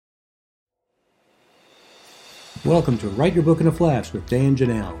Welcome to Write Your Book in a Flash with Dan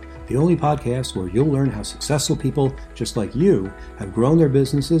Janelle, the only podcast where you'll learn how successful people just like you have grown their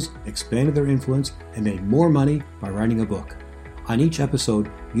businesses, expanded their influence, and made more money by writing a book. On each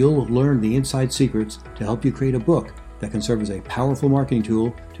episode, you'll learn the inside secrets to help you create a book that can serve as a powerful marketing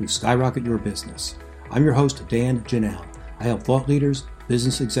tool to skyrocket your business. I'm your host, Dan Janelle. I help thought leaders,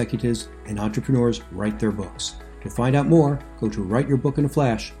 business executives, and entrepreneurs write their books. To find out more, go to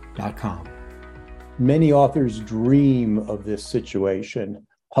writeyourbookinaflash.com. Many authors dream of this situation.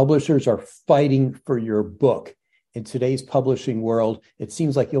 Publishers are fighting for your book. In today's publishing world, it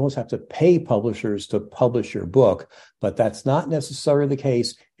seems like you almost have to pay publishers to publish your book, but that's not necessarily the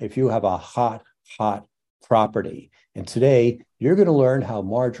case if you have a hot property. And today, you're going to learn how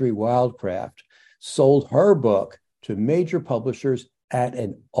Marjory Wildcraft sold her book to major publishers at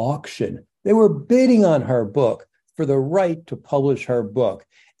an auction. They were bidding on her book for the right to publish her book.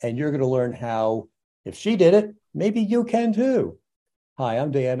 And you're going to learn how, if she did it, maybe you can too. Hi,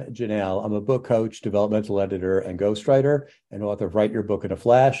 I'm Dan Janelle. I'm a book coach, developmental editor, and ghostwriter, and author of Write Your Book in a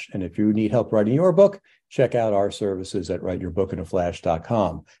Flash. And if you need help writing your book, check out our services at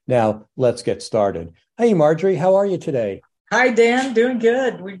writeyourbookinaflash.com. Now, let's get started. Hey, Marjory, how are you today? Hi, Dan. Doing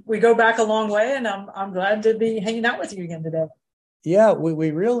good. We go back a long way, and I'm glad to be hanging out with you again today. Yeah,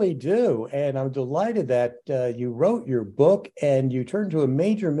 we really do. And I'm delighted that you wrote your book and you turned to a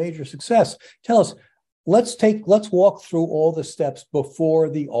major success. Tell us, let's walk through all the steps before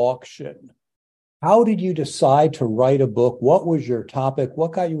the auction. How did you decide to write a book? What was your topic?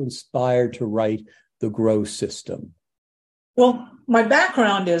 What got you inspired to write The Grow System? Well, my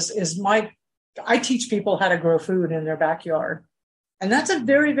background is I teach people how to grow food in their backyard. And that's a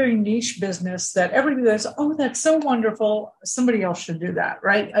very, very niche business that everybody goes, oh, that's so wonderful. Somebody else should do that,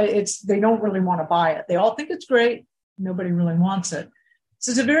 right? They don't really want to buy it. They all think it's great. Nobody really wants it.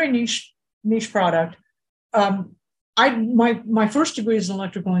 So it's a very niche product. My first degree is in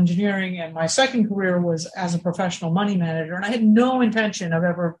electrical engineering, and my second career was as a professional money manager. And I had no intention of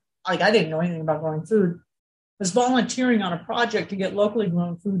I didn't know anything about growing food. I was volunteering on a project to get locally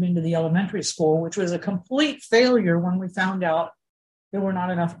grown food into the elementary school, which was a complete failure when we found out there were not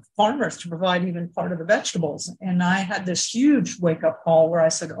enough farmers to provide even part of the vegetables. And I had this huge wake-up call where I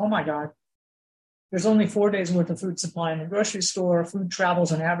said, oh my God, there's only 4 days worth of food supply in the grocery store. Food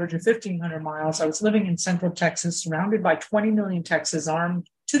travels an average of 1,500 miles. I was living in Central Texas, surrounded by 20 million Texans, armed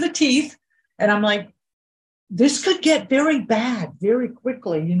to the teeth. And I'm like, this could get very bad very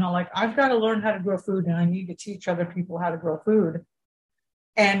quickly. I've got to learn how to grow food, and I need to teach other people how to grow food.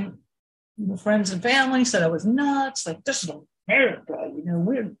 And friends and family said I was nuts. Like, this is America,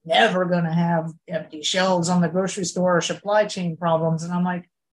 we're never going to have empty shelves on the grocery store or supply chain problems. And I'm like,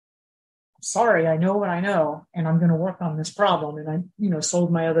 sorry, I know what I know, and I'm going to work on this problem. And I,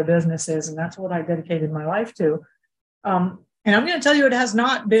 sold my other businesses, and that's what I dedicated my life to. And I'm going to tell you, it has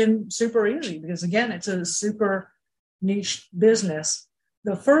not been super easy because, again, it's a super niche business.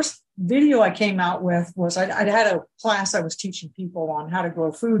 The first video I came out with was I'd had a class I was teaching people on how to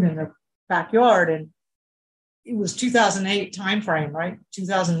grow food in their backyard, and it was 2008 timeframe, right?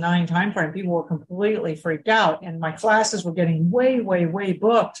 2009 timeframe. People were completely freaked out, and my classes were getting way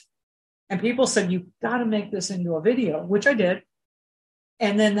booked. And people said, you've got to make this into a video, which I did.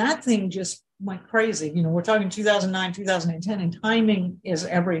 And then that thing just went crazy. We're talking 2009, 2010, and timing is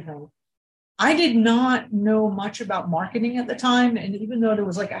everything. I did not know much about marketing at the time. And even though there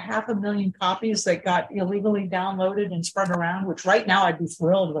was like 500,000 copies that got illegally downloaded and spread around, which right now I'd be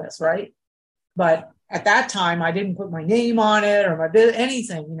thrilled with, right? But at that time, I didn't put my name on it or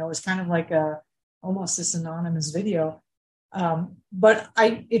anything. It was kind of like almost this anonymous video. But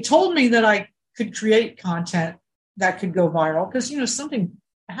it told me that I could create content that could go viral because, something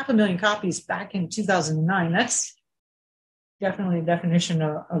 500,000 copies back in 2009, that's definitely a definition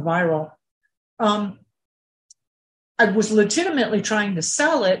of viral. I was legitimately trying to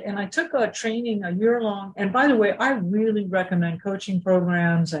sell it, and I took a training a year long. And by the way, I really recommend coaching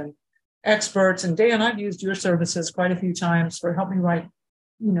programs and experts. And Dan, I've used your services quite a few times for helping me write,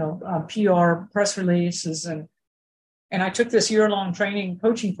 PR press releases. And I took this year-long training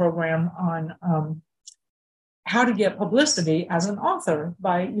coaching program on how to get publicity as an author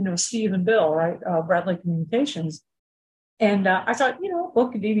by, Steve and Bill, right? Bradley Communications. And I thought,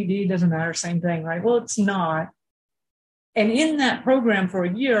 book, DVD, doesn't matter, same thing, right? Well, it's not. And in that program for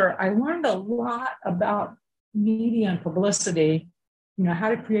a year, I learned a lot about media and publicity, how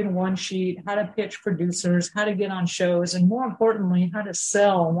to create a one sheet, how to pitch producers, how to get on shows, and more importantly, how to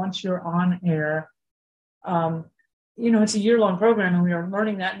sell once you're on air. It's a year-long program, and we are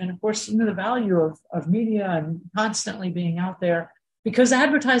learning that. And of course, the value of media and constantly being out there. because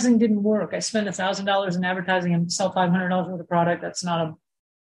advertising didn't work. I spent $1,000 in advertising and sell $500 worth of product. That's not a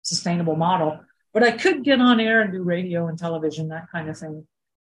sustainable model. But I could get on air and do radio and television, that kind of thing.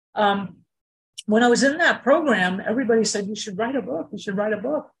 When I was in that program, everybody said, you should write a book. You should write a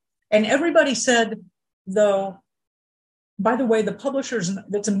book. And everybody said, though, by the way, the publishers,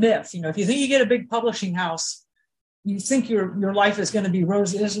 that's a myth. If you think you get a big publishing house, you think your life is going to be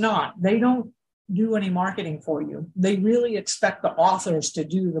rosy. It is not. They don't do any marketing for you. They really expect the authors to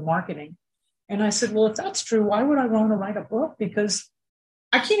do the marketing. And I said, well, if that's true, why would I want to write a book? Because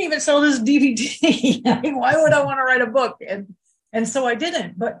I can't even sell this DVD. I mean, why would I want to write a book? And so I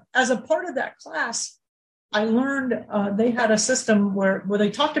didn't. But as a part of that class, I learned they had a system where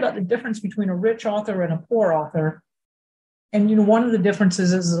they talked about the difference between a rich author and a poor author. And, one of the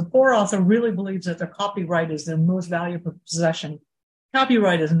differences is a poor author really believes that their copyright is their most valuable possession.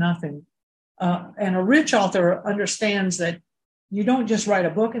 Copyright is nothing. And a rich author understands that you don't just write a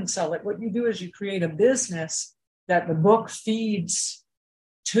book and sell it. What you do is you create a business that the book feeds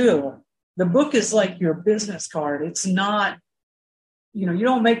to. The book is like your business card. It's not, you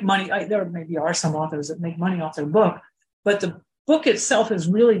don't make money. There maybe are some authors that make money off their book, but the book itself is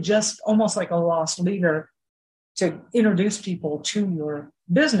really just almost like a lost leader to introduce people to your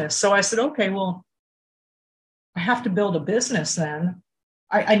business. So I said, okay, well, I have to build a business then.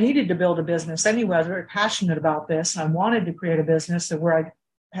 I needed to build a business anyway. I was very passionate about this. And I wanted to create a business where I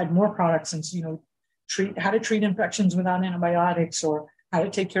had more products and, how to treat infections without antibiotics, or how to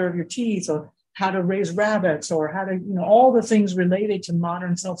take care of your teeth, or how to raise rabbits, or how to, all the things related to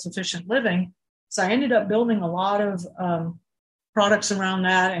modern self-sufficient living. So I ended up building a lot of products around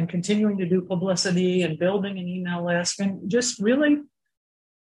that and continuing to do publicity and building an email list and just really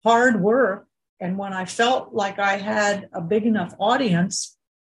hard work. And when I felt like I had a big enough audience,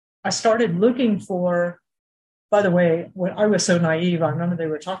 I started looking for, by the way, when I was so naive, I remember they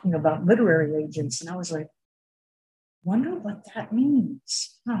were talking about literary agents, and I was like, wonder what that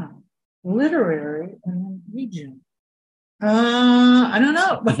means. Literary and then agent. I don't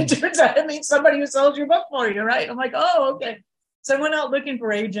know, but it turns out it means somebody who sells your book for you, right? I'm like, oh, okay. So I went out looking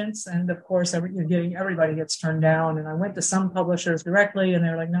for agents, and of course, everybody gets turned down. And I went to some publishers directly, and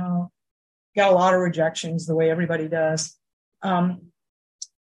they're like, no, got a lot of rejections, the way everybody does.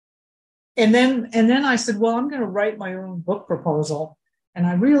 And then I said, well, I'm going to write my own book proposal. And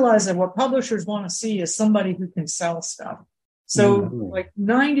I realized that what publishers want to see is somebody who can sell stuff. So like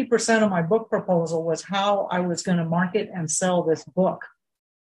 90% of my book proposal was how I was going to market and sell this book.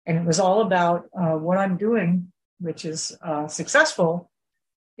 And it was all about what I'm doing, which is successful,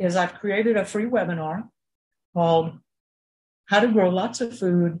 is I've created a free webinar called How to Grow Lots of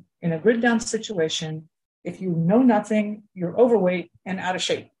Food in a Grid-Down Situation If You Know Nothing, You're Overweight and Out of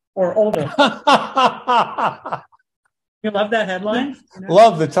Shape or Older. You love that headline?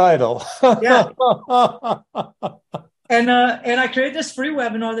 Love the title. Yeah. And I created this free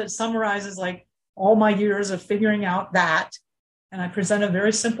webinar that summarizes like all my years of figuring out that. And I present a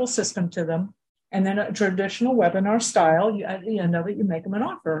very simple system to them. And then a traditional webinar style, at the end of it, you make them an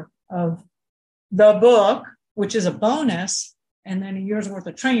offer of the book, which is a bonus, and then a year's worth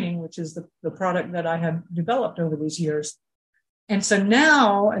of training, which is the product that I have developed over these years. And so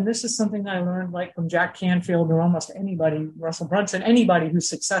now, and this is something that I learned like from Jack Canfield or almost anybody, Russell Brunson, anybody who's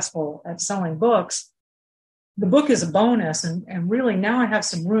successful at selling books, the book is a bonus. And really now I have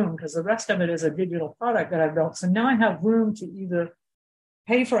some room because the rest of it is a digital product that I built. So now I have room to either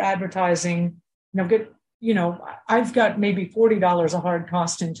pay for advertising, I've got maybe $40 a hard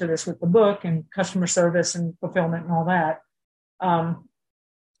cost into this with the book and customer service and fulfillment and all that.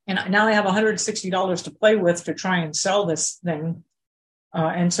 And now I have $160 to play with to try and sell this thing.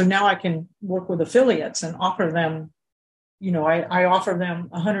 And so now I can work with affiliates and offer them, I offer them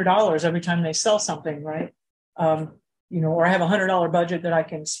 $100 every time they sell something, right? Or I have $100 budget that I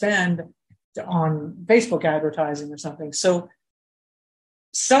can spend on Facebook advertising or something. So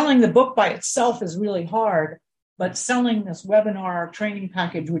selling the book by itself is really hard, but selling this webinar training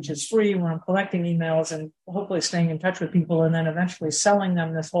package, which is free, where I'm collecting emails and hopefully staying in touch with people and then eventually selling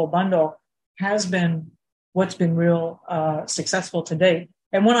them this whole bundle, has been what's been real successful to date.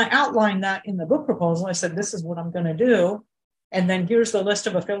 And when I outlined that in the book proposal, I said, this is what I'm going to do. And then here's the list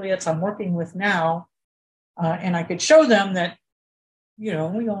of affiliates I'm working with now. And I could show them that, we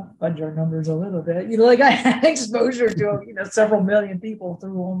all fudge our numbers a little bit. I had exposure to, several million people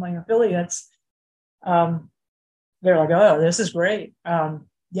through all my affiliates. They're like, oh, this is great.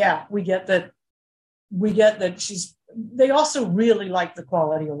 Yeah, we get that. They also really like the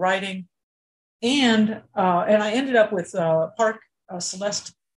quality of writing. And I ended up with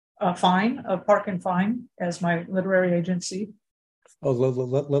Celeste Fine of Park and Fine as my literary agency. Oh,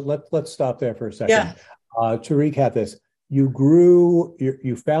 let's stop there for a Yeah. second. To recap this,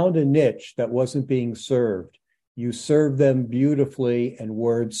 you found a niche that wasn't being served. You served them beautifully, and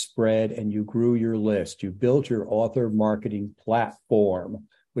word spread, and you grew your list. You built your author marketing platform,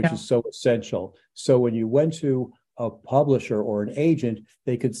 which Yeah. is so essential. So when you went to a publisher or an agent,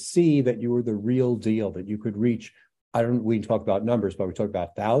 they could see that you were the real deal, that you could reach. We can talk about numbers, but we talk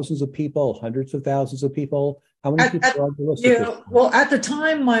about thousands of people, hundreds of thousands of people. How many people are on the list at this point? Well, at the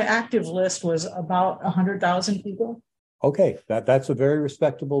time, my active list was about 100,000 people. Okay, that's a very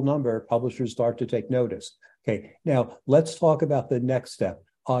respectable number. Publishers start to take notice. Okay, now let's talk about the next step.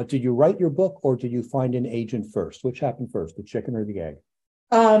 Did you write your book, or did you find an agent first? Which happened first, the chicken or the egg?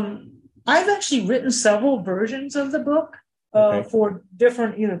 I've actually written several versions of the book for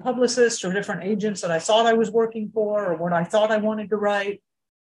different either publicists or different agents that I thought I was working for or what I thought I wanted to write.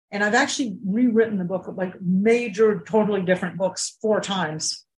 And I've actually rewritten the book, like major, totally different books 4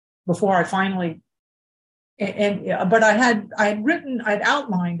 times before I finally. But I'd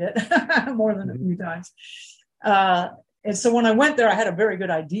outlined it more than a few times. And so when I went there, I had a very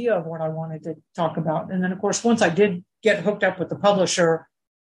good idea of what I wanted to talk about. And then, of course, once I did get hooked up with the publisher,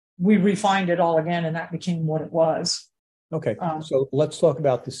 we refined it all again, and that became what it was. Okay, so let's talk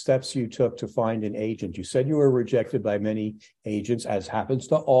about the steps you took to find an agent. You said you were rejected by many agents, as happens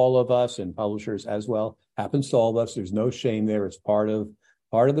to all of us, and publishers as well. Happens to all of us. There's no shame there. It's part of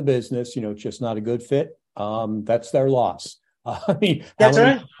the business. It's just not a good fit. That's their loss. I mean, that's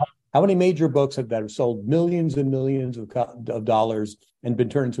right. How many major books that have sold millions and millions of dollars and been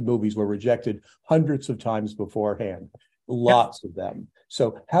turned into movies were rejected hundreds of times beforehand? Lots of them.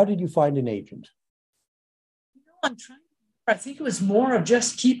 So how did you find an agent? I think it was more of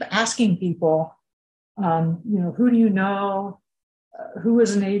just keep asking people, who do you know? Who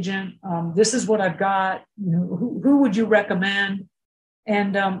is an agent? This is what I've got. Who would you recommend?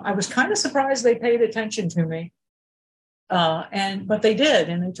 And I was kind of surprised they paid attention to me. But they did,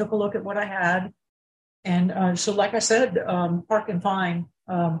 and they took a look at what I had. And so, like I said, Park and Fine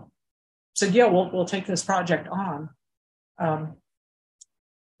said, yeah, we'll take this project on.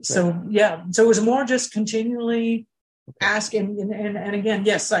 So it was more just continually asking. And again,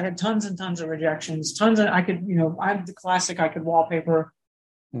 yes, I had tons and tons of rejections, I'm the classic, I could wallpaper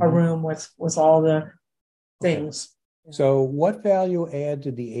a room with all the things. So what value add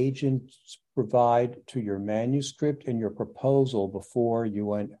did the agents provide to your manuscript and your proposal before you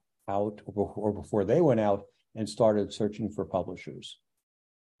went out or before they went out and started searching for publishers?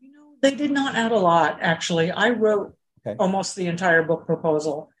 They did not add a lot, actually. I wrote almost the entire book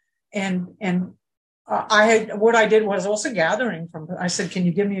proposal. And what I did was also gathering I said, can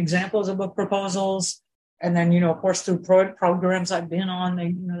you give me examples of book proposals? And then, of course, through programs I've been on,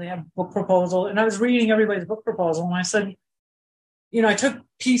 they have book proposal. And I was reading everybody's book proposal. And I said, I took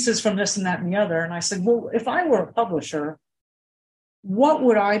pieces from this and that and the other. And I said, well, if I were a publisher, what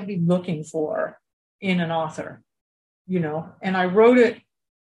would I be looking for in an author? And I wrote it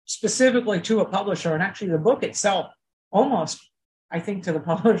specifically to a publisher. And actually the book itself I think to the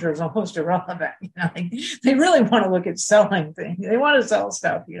publisher is almost irrelevant. They really want to look at selling things. They want to sell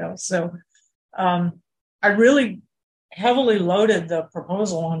stuff, So I really heavily loaded the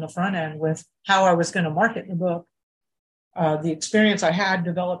proposal on the front end with how I was going to market the book, the experience I had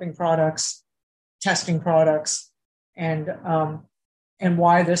developing products, testing products, and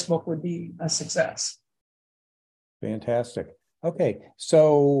why this book would be a success. Fantastic. Okay,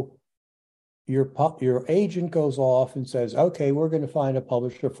 so your agent goes off and says, okay, we're going to find a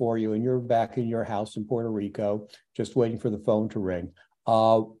publisher for you, and you're back in your house in Puerto Rico, just waiting for the phone to ring.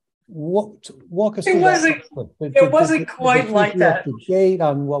 Walk us through that. It wasn't quite like that. To date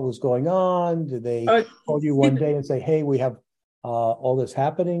on what was going on? Did they call you one day and say, hey, we have all this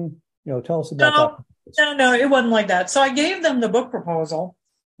happening? Tell us about that. No, it wasn't like that. So I gave them the book proposal.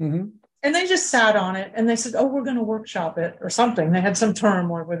 And they just sat on it and they said, oh, we're going to workshop it or something. They had some term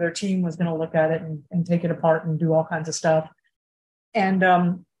where their team was going to look at it and take it apart and do all kinds of stuff. And,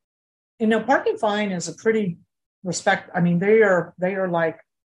 Park and Fine is a pretty they are like,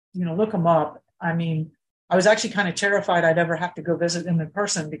 look them up. I was actually kind of terrified I'd ever have to go visit them in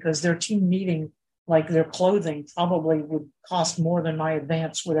person because their team meeting, like their clothing probably would cost more than my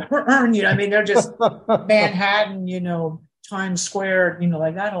advance would ever earn. They're just Manhattan, Times Square,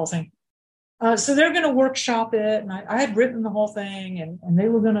 like that whole thing. So they're going to workshop it, and I had written the whole thing, and they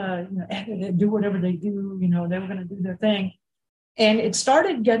were going to edit it, do whatever they do. They were going to do their thing, and it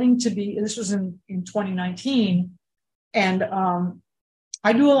started getting to be. This was in 2019, and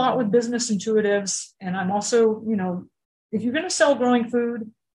I do a lot with business intuitives, and I'm also, if you're going to sell growing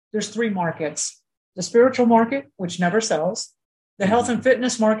food, there's 3 markets: the spiritual market, which never sells; the health and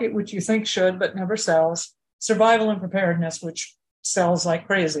fitness market, which you think should but never sells, survival and preparedness, which sells like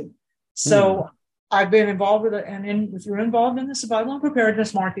crazy. So I've been involved with it. And if you're involved in the survival and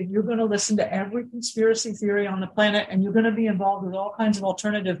preparedness market, you're going to listen to every conspiracy theory on the planet, and you're going to be involved with all kinds of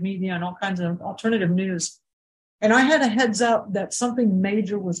alternative media and all kinds of alternative news. And I had a heads up that something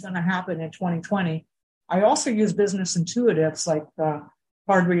major was going to happen in 2020. I also use business intuitives like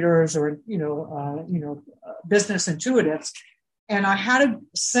card readers or, business intuitives. And I had a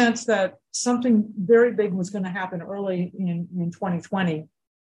sense that something very big was going to happen early in 2020.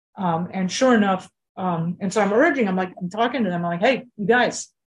 And sure enough, and so I'm talking to them, I'm like, hey, you guys,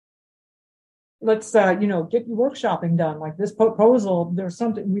 let's, get your workshopping done. Like this proposal, there's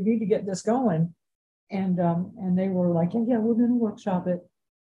something, we need to get this going. And they were like, yeah, we're going to workshop it.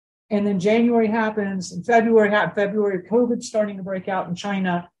 And then January happens, and February, COVID's starting to break out in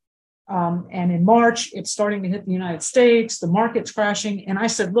China. And in March, it's starting to hit the United States. The market's crashing. And I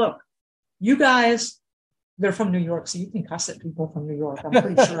said, look, you guys, they're from New York, so you can cuss at people from New York. I'm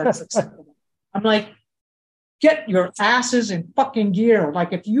pretty sure it's acceptable. I'm like, get your asses in fucking gear.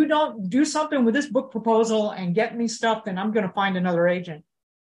 Like, if you don't do something with this book proposal and get me stuff, then I'm going to find another agent.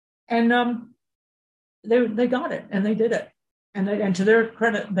 And they got it, and they did it. And to their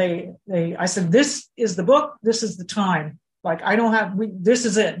credit, I said, this is the book. This is the time. Like, this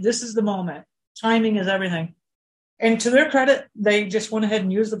is it. This is the moment. Timing is everything. And to their credit, they just went ahead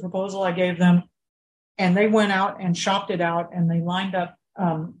and used the proposal I gave them. And they went out and shopped it out, and they lined up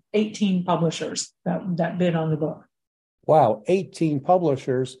 18 publishers that bid on the book. Wow, 18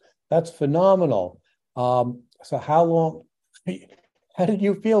 publishers. That's phenomenal. So how did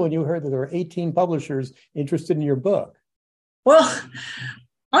you feel when you heard that there were 18 publishers interested in your book? Well,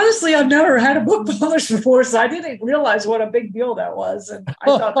 honestly, I've never had a book published before, so I didn't realize what a big deal that was. And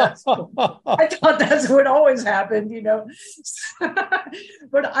I thought that's what always happened,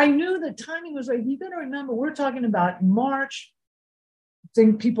 But I knew the timing was right. You got to remember, we're talking about March.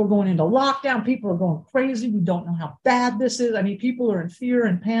 People are going into lockdown. People are going crazy. We don't know how bad this is. I mean, people are in fear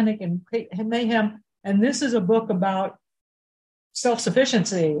and panic and mayhem. And this is a book about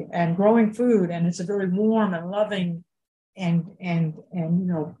self-sufficiency and growing food. And it's a very warm and loving and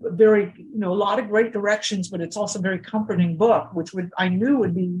very, a lot of great directions, but it's also a very comforting book, which I knew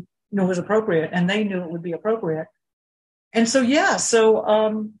would be, was appropriate, and they knew it would be appropriate. And so,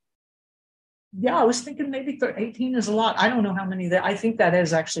 I was thinking maybe 18 is a lot. I don't know how many I think that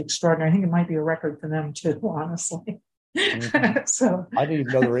is actually extraordinary. I think it might be a record for them too, honestly. Mm-hmm. So I didn't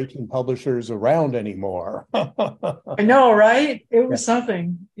even know there were 18 publishers around anymore. I know, right? It was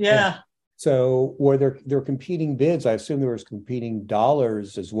something. Yeah. So were there competing bids? I assume there was competing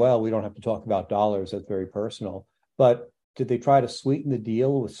dollars as well. We don't have to talk about dollars. That's very personal. But did they try to sweeten the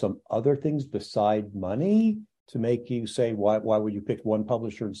deal with some other things beside money to make you say, why would you pick one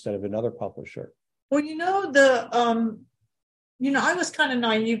publisher instead of another publisher? Well, I was kind of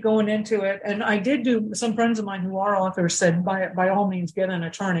naive going into it. And I did some friends of mine who are authors said, by all means, get an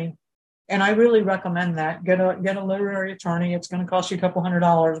attorney. And I really recommend that. Get a literary attorney. It's going to cost you a couple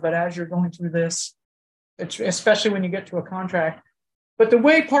 $100, but as you're going through this, especially when you get to a contract. But the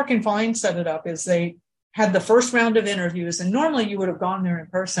way Park and Find set it up is they had the first round of interviews, and normally you would have gone there in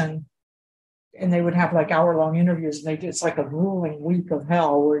person, and they would have like hour-long interviews. And it's like a grueling week of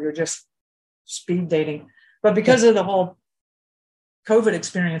hell where you're just speed dating. But because of the whole COVID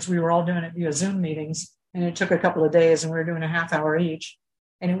experience, we were all doing it via Zoom meetings, and it took a couple of days, and we were doing a half hour each.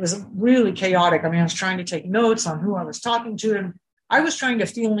 And it was really chaotic. I mean, I was trying to take notes on who I was talking to, and I was trying to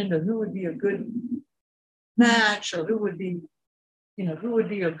feel into who would be a good match, or who would be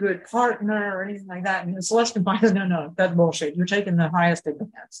a good partner, or anything like that. And Celeste and Mine, no, that's bullshit. You're taking the highest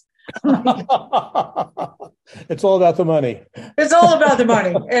advance. It's all about the money. It's all about the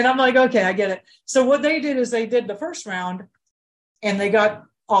money. And I'm like, okay, I get it. So what they did is they did the first round, and they got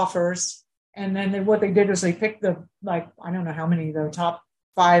offers. And then what they did was they picked I don't know how many, the top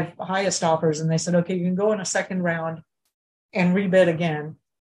 5 highest offers. And they said, okay, you can go in a second round and rebid again.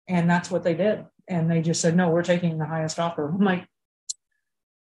 And that's what they did. And they just said, no, we're taking the highest offer. I'm like,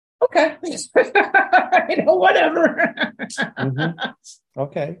 okay, whatever. Mm-hmm.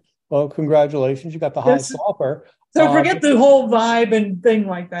 Okay. Well, congratulations. You got the highest offer. So forget the whole vibe and thing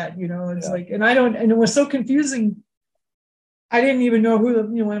like that, it's like, and it was so confusing. I didn't even know who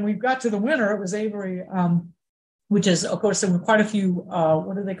when we got to the winner, it was Avery, which is, of course, there were quite a few,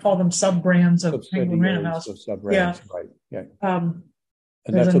 what do they call them? Sub-brands of Penguin Random House. Sub-brands, right. Yeah. And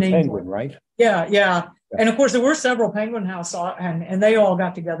that's a Penguin, right? Yeah. And of course, there were several Penguin House, and they all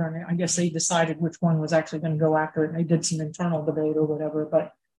got together, and I guess they decided which one was actually going to go after it. And they did some internal debate or whatever.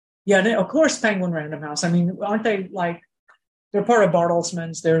 But yeah, of course, Penguin Random House. I mean, aren't they like They're part of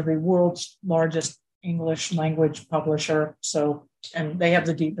Bartelsman's. They're the world's largest English language publisher. So, and they have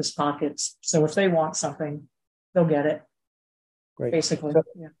the deepest pockets. So if they want something, they'll get it. Great. Basically. So,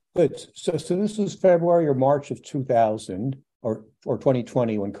 yeah. Good. So this was February or March of 2000 or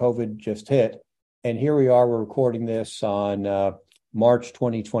 2020 when COVID just hit. And here we are, we're recording this on March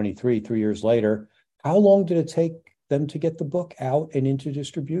 2023, 3 years later. How long did it take them to get the book out and into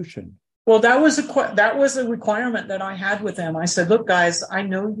distribution? Well, that was a requirement that I had with them. I said, look, guys, I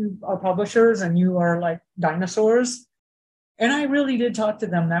know you are publishers and you are like dinosaurs. And I really did talk to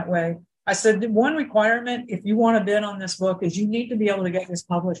them that way. I said, one requirement, if you want to bid on this book, is you need to be able to get this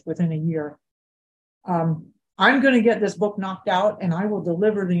published within a year. I'm going to get this book knocked out and I will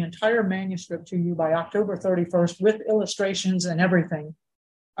deliver the entire manuscript to you by October 31st with illustrations and everything.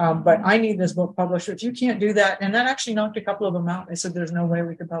 But I need this book published. If you can't do that, and that actually knocked a couple of them out. They said, there's no way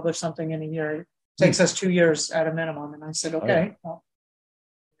we could publish something in a year. It takes us 2 years at a minimum. And I said, okay. Well,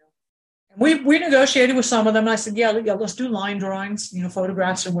 we negotiated with some of them. And I said, yeah, let's do line drawings.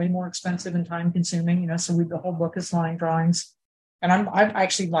 Photographs are way more expensive and time consuming, so the whole book is line drawings. And I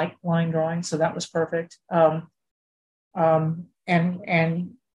actually like line drawings. So that was perfect. We were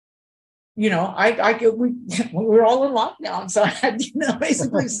all in lockdown. So I had,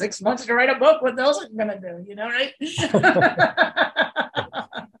 basically 6 months to write a book. What else am I going to do? Right?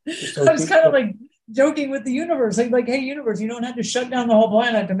 I was kind of like joking with the universe. Like, hey, universe, you don't have to shut down the whole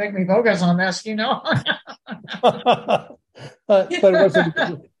planet to make me focus on this, But it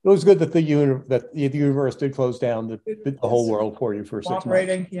was good that the universe did close down the whole world for you for 6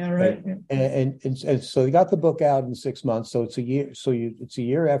 months. Yeah, right. And so you got the book out in 6 months. So it's a year. So it's a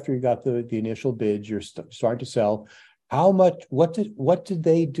year after you got the initial bids. You're starting to sell. How much? What did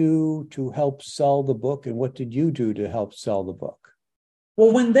they do to help sell the book, and what did you do to help sell the book?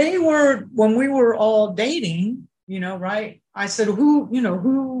 Well, when we were all dating, right? I said,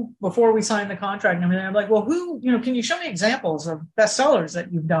 who, before we signed the contract and everything, I'm like, well, can you show me examples of bestsellers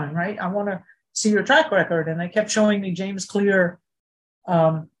that you've done, right? I want to see your track record. And they kept showing me James Clear,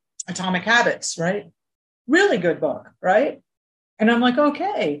 Atomic Habits, right? Really good book, right? And I'm like,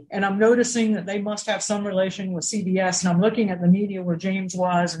 okay. And I'm noticing that they must have some relation with CBS. And I'm looking at the media where James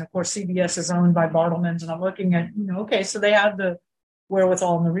was. And of course, CBS is owned by Bartelsman's. And I'm looking at, okay, so they have the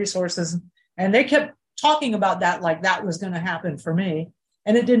wherewithal and the resources. And they kept talking about that like that was going to happen for me.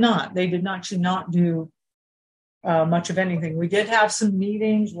 And it did not. They did actually not do much of anything. We did have some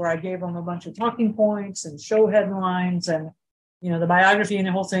meetings where I gave them a bunch of talking points and show headlines and, the biography and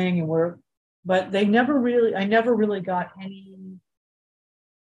the whole thing. But I never really got any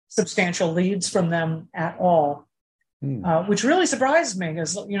substantial leads from them at all, which really surprised me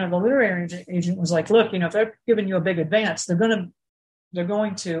because, the literary agent was like, look, if they're giving you a big advance, they're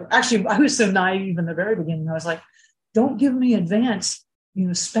going to, actually, I was so naive in the very beginning. I was like, don't give me advance,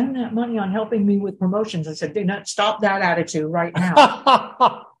 spend that money on helping me with promotions. I said, stop that attitude right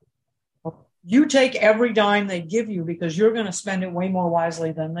now. You take every dime they give you because you're going to spend it way more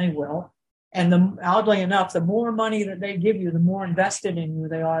wisely than they will. And oddly enough, the more money that they give you, the more invested in you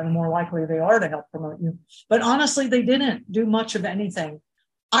they are, the more likely they are to help promote you. But honestly, they didn't do much of anything.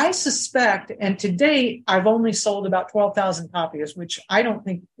 I suspect, and to date, I've only sold about 12,000 copies, which I don't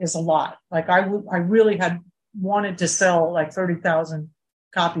think is a lot. Like I really had wanted to sell like 30,000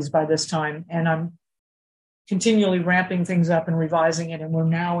 copies by this time. And I'm continually ramping things up and revising it. And we're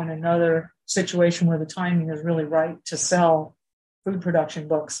now in another situation where the timing is really right to sell food production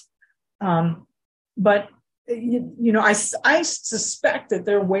books. But I suspect that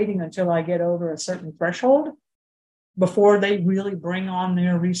they're waiting until I get over a certain threshold before they really bring on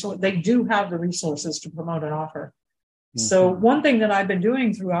their resource. They do have the resources to promote an offer. Mm-hmm. So one thing that I've been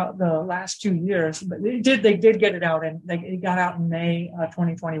doing throughout the last 2 years, but they did get it out, and it got out in May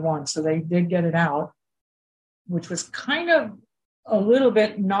 2021. So they did get it out, which was kind of a little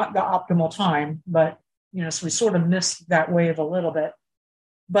bit not the optimal time, but so we sort of missed that wave a little bit.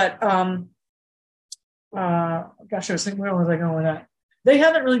 But I was thinking, where was I going with that? They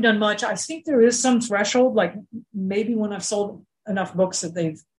haven't really done much. I think there is some threshold, like maybe when I've sold enough books that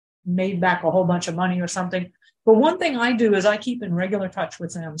they've made back a whole bunch of money or something. But one thing I do is I keep in regular touch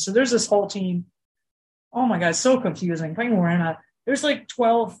with them. So there's this whole team. Oh my God, so confusing. There's like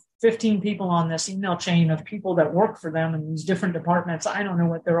 12, 15 people on this email chain of people that work for them in these different departments. I don't know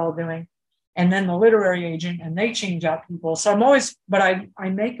what they're all doing. And then the literary agent, and they change out people. So I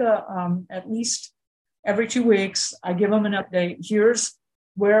make at least every 2 weeks, I give them an update. Here's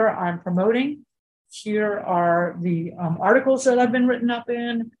where I'm promoting. Here are the articles that I've been written up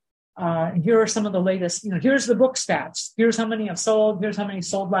in. Here are some of the latest, here's the book stats. Here's how many I've sold. Here's how many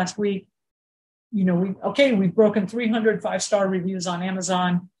sold last week. we've broken 300 5-star reviews on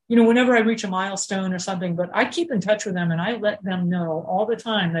Amazon, whenever I reach a milestone or something, but I keep in touch with them and I let them know all the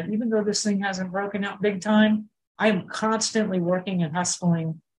time that even though this thing hasn't broken out big time, I am constantly working and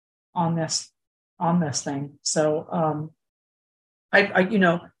hustling on this thing. So,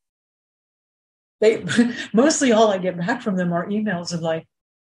 they mostly all I get back from them are emails of like,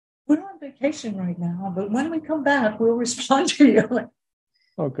 we're on vacation right now, but when we come back, we'll respond to you. Like,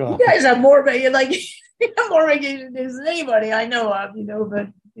 oh God, you guys have more more vacation days than anybody I know of, but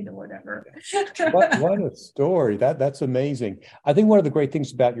whatever. what a story! That's amazing. I think one of the great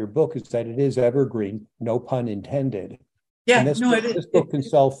things about your book is that it is evergreen, no pun intended. Yeah, this book can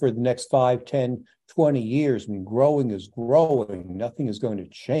sell for the next 5, 10, 20 years. I mean, growing is growing. Nothing is going to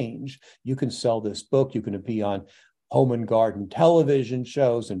change. You can sell this book. You can be on home and garden television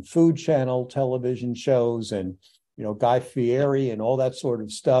shows and food channel television shows and, Guy Fieri and all that sort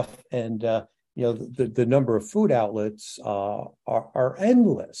of stuff. And, the number of food outlets are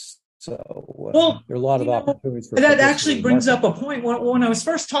endless. So there are a lot of opportunities for that actually brings up a point. When I was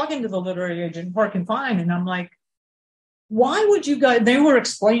first talking to the literary agent, Park and Fine, and I'm like, why would you guys, they were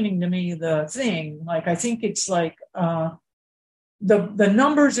explaining to me the thing, like, I think it's like the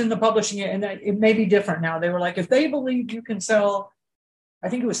numbers in the publishing, and that it may be different now. They were like, if they believe you can sell, I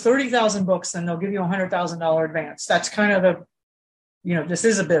think it was 30,000 books, then they'll give you $100,000 advance. That's kind of this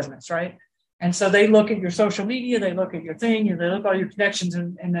is a business, right? And so they look at your social media, they look at your thing, they look at all your connections,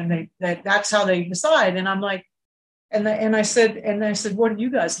 and then that's how they decide. And I'm like, and I said, what do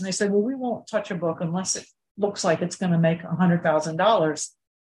you guys? And they said, well, we won't touch a book unless it looks like it's going to make $100,000.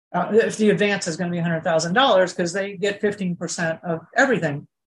 If the advance is going to be $100,000, because they get 15% of everything.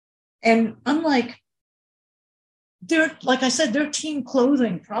 And I'm like, like I said, their team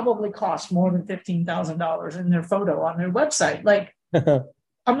clothing probably costs more than $15,000 in their photo on their website. Like,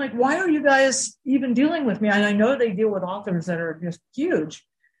 I'm like, why are you guys even dealing with me? And I know they deal with authors that are just huge.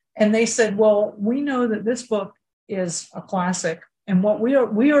 And they said, well, we know that this book is a classic. And what we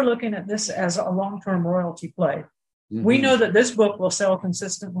are looking at this as a long-term royalty play. Mm-hmm. We know that this book will sell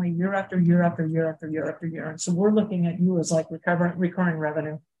consistently year after year after year after year after year. And so we're looking at you as like recurring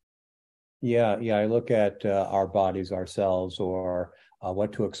revenue. Yeah. I look at Our Bodies, Ourselves, or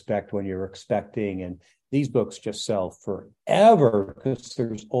What to Expect When You're Expecting. And these books just sell forever because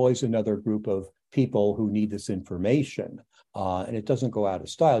there's always another group of people who need this information. And it doesn't go out of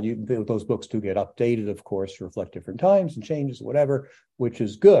style. Those books do get updated, of course, to reflect different times and changes, whatever, which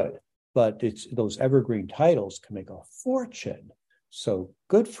is good. But it's those evergreen titles can make a fortune. So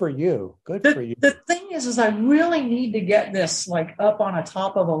good for you. The thing is I really need to get this like up on a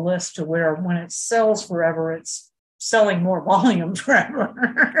top of a list to where when it sells forever, it's selling more volume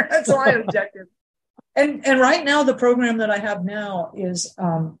forever. That's my objective. And right now, the program that I have now is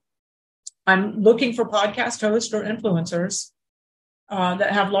I'm looking for podcast hosts or influencers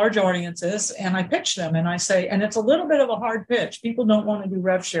that have large audiences, and I pitch them and I say, and it's a little bit of a hard pitch. People don't want to do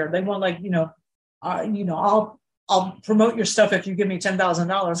rev share. They want I'll promote your stuff if you give me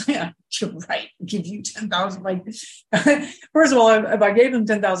 $10,000. Yeah, you're right. Give you $10,000. Like, first of all, if I gave them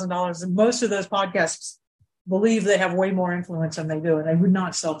 $10,000, most of those podcasts believe they have way more influence than they do, and they would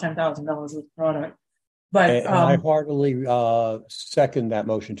not sell $10,000 worth of product. But and I heartily second that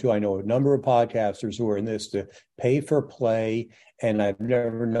motion too. I know a number of podcasters who are in this to pay for play, and I've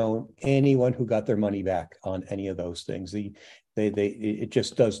never known anyone who got their money back on any of those things. It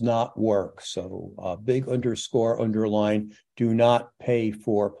just does not work. So big underline, do not pay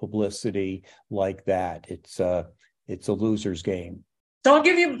for publicity like that. It's a loser's game. So I'll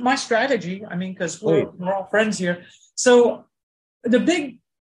give you my strategy. I mean, because we're all friends here. So the big,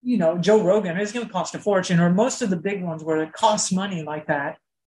 Joe Rogan is going to cost a fortune, or most of the big ones where it costs money like that.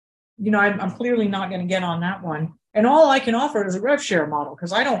 I'm clearly not going to get on that one. And all I can offer is a rev share model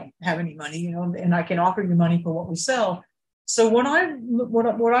because I don't have any money, and I can offer you money for what we sell. So what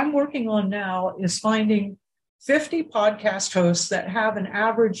I'm working on now is finding 50 podcast hosts that have an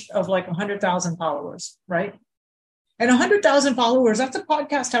average of like 100,000 followers, right? And 100,000 followers, that's a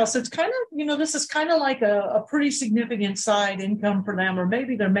podcast house. It's kind of, this is kind of like a pretty significant side income for them, or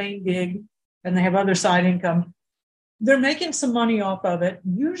maybe their main gig and they have other side income. They're making some money off of it.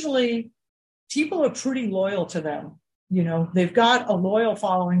 Usually people are pretty loyal to them. They've got a loyal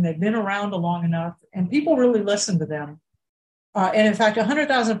following. They've been around long enough and people really listen to them. And in fact,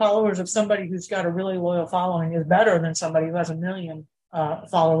 100,000 followers of somebody who's got a really loyal following is better than somebody who has 1 million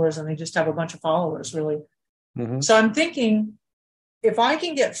followers and they just have a bunch of followers, really. Mm-hmm. So I'm thinking if I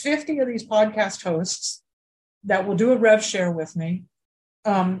can get 50 of these podcast hosts that will do a rev share with me,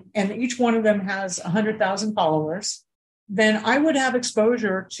 and each one of them has 100,000 followers, then I would have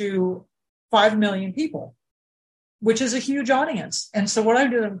exposure to 5 million people, which is a huge audience. And so what I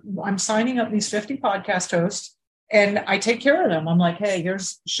do, I'm signing up these 50 podcast hosts and I take care of them. I'm like, hey,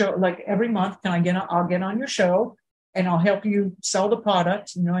 here's show, like every month, I'll get on your show and I'll help you sell the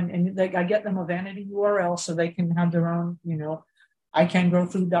product, and I get them a vanity URL so they can have their own,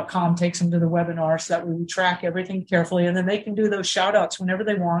 icangrowfood.com takes them to the webinar so that we track everything carefully. And then they can do those shout outs whenever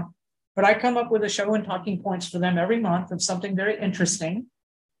they want. But I come up with a show and talking points for them every month of something very interesting.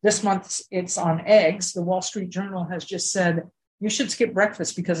 This month, it's on eggs. The Wall Street Journal has just said, you should skip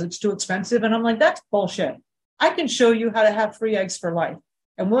breakfast because it's too expensive. And I'm like, that's bullshit. I can show you how to have free eggs for life.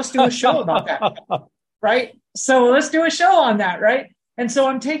 And let's do a show about that, right? So let's do a show on that, right? And so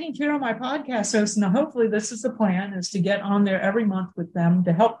I'm taking care of my podcast hosts. And hopefully this is the plan, is to get on there every month with them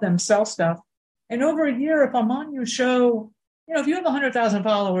to help them sell stuff. And over a year, if I'm on your show, if you have 100,000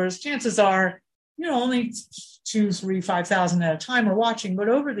 followers, chances are, only 2, 3, 5,000 at a time are watching. But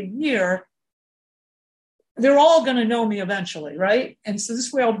over the year, they're all going to know me eventually, right? And so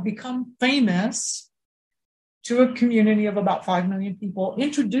this way I'll become famous to a community of about 5 million people,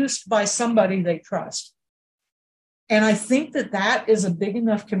 introduced by somebody they trust. And I think that is a big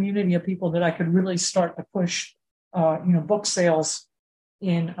enough community of people that I could really start to push, book sales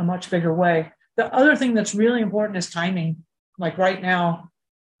in a much bigger way. The other thing that's really important is timing. Like right now,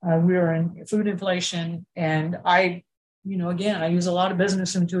 we're in food inflation, and I use a lot of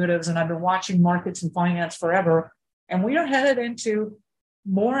business intuitives, and I've been watching markets and finance forever. And we are headed into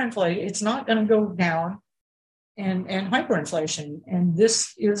more inflation. It's not going to go down, and hyperinflation. And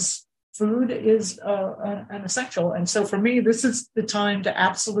food is an essential. And so for me, this is the time to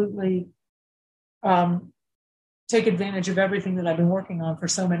absolutely take advantage of everything that I've been working on for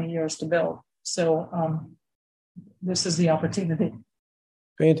so many years to build. So this is the opportunity.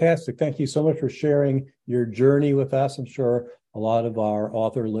 Fantastic. Thank you so much for sharing your journey with us. I'm sure a lot of our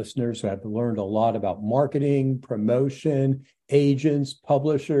author listeners have learned a lot about marketing, promotion, agents,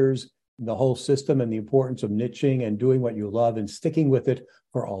 publishers, the whole system, and the importance of niching and doing what you love and sticking with it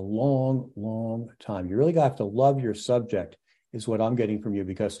for a long, long time. You really have to love your subject, is what I'm getting from you,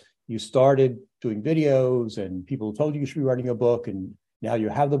 because you started doing videos and people told you should be writing a book, and now you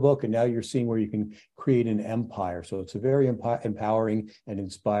have the book, and now you're seeing where you can create an empire. So it's a very empowering and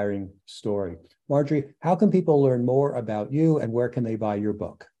inspiring story. Marjory, how can people learn more about you, and where can they buy your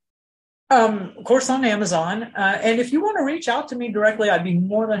book? Of course, on Amazon. And if you want to reach out to me directly, I'd be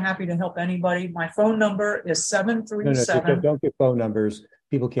more than happy to help anybody. My phone number is 737. No, don't get phone numbers.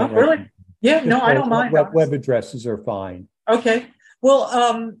 People can't. Oh, really? Yeah, no, I don't mind. Web addresses are fine. Okay.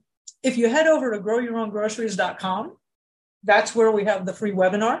 Well, if you head over to growyourowngroceries.com, that's where we have the free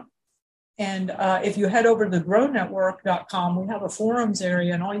webinar. And if you head over to grownetwork.com, we have a forums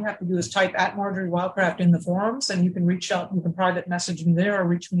area, and all you have to do is type @Marjory Wildcraft in the forums, and you can reach out. You can private message me there, or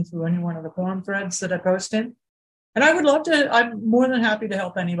reach me through any one of the forum threads that I post in. And I would love to. I'm more than happy to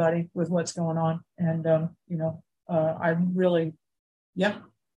help anybody with what's going on. And I'm really, yeah.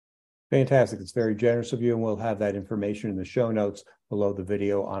 Fantastic. It's very generous of you, and we'll have that information in the show notes below the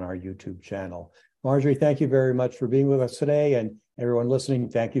video on our YouTube channel. Marjory, thank you very much for being with us today. And everyone listening,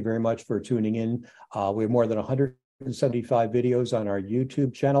 thank you very much for tuning in. We have more than 175 videos on our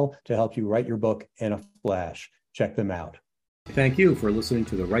YouTube channel to help you write your book in a flash. Check them out. Thank you for listening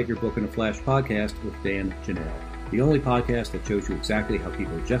to the Write Your Book in a Flash podcast with Dan Janelle, the only podcast that shows you exactly how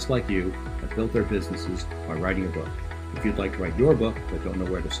people just like you have built their businesses by writing a book. If you'd like to write your book but don't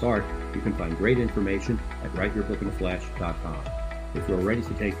know where to start, you can find great information at writeyourbookinaflash.com. If you're ready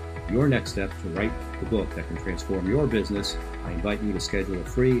to take your next step to write the book that can transform your business, I invite you to schedule a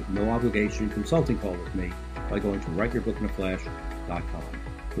free, no-obligation consulting call with me by going to writeyourbookinaflash.com.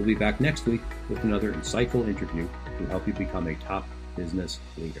 We'll be back next week with another insightful interview to help you become a top business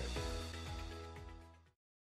leader.